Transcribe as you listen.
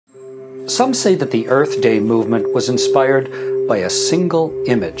Some say that the Earth Day movement was inspired by a single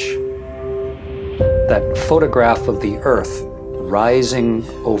image. That photograph of the Earth rising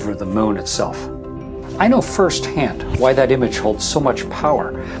over the moon itself. I know firsthand why that image holds so much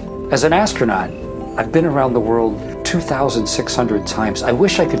power. As an astronaut, I've been around the world 2,600 times. I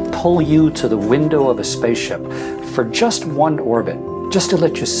wish I could pull you to the window of a spaceship for just one orbit, just to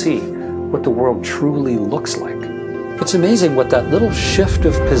let you see what the world truly looks like. It's amazing what that little shift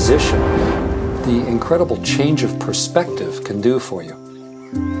of position, the incredible change of perspective can do for you.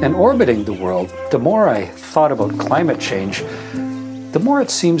 And orbiting the world, the more I thought about climate change, the more it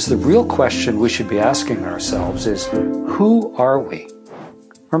seems the real question we should be asking ourselves is, who are we?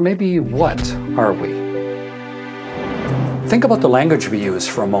 Or maybe, what are we? Think about the language we use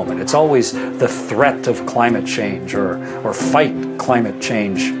for a moment. It's always the threat of climate change or fight climate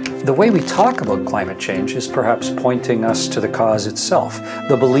change. The way we talk about climate change is perhaps pointing us to the cause itself,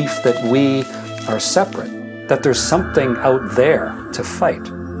 the belief that we are separate, that there's something out there to fight.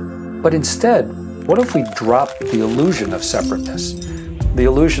 But instead, what if we drop the illusion of separateness? The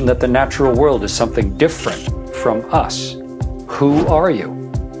illusion that the natural world is something different from us. Who are you?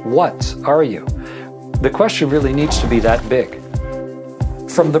 What are you? The question really needs to be that big.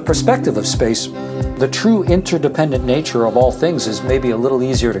 From the perspective of space, the true interdependent nature of all things is maybe a little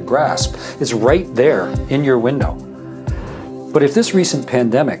easier to grasp. It's right there in your window. But if this recent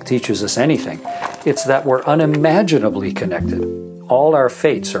pandemic teaches us anything, it's that we're unimaginably connected. All our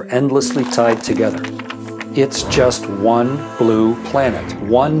fates are endlessly tied together. It's just one blue planet,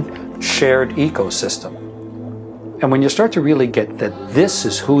 one shared ecosystem. And when you start to really get that this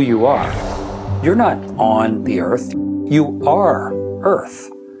is who you are, you're not on the Earth, you are Earth.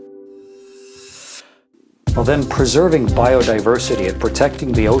 Well then, preserving biodiversity and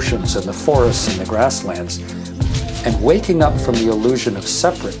protecting the oceans and the forests and the grasslands and waking up from the illusion of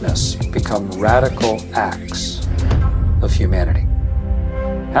separateness become radical acts of humanity.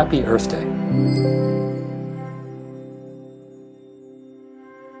 Happy Earth Day.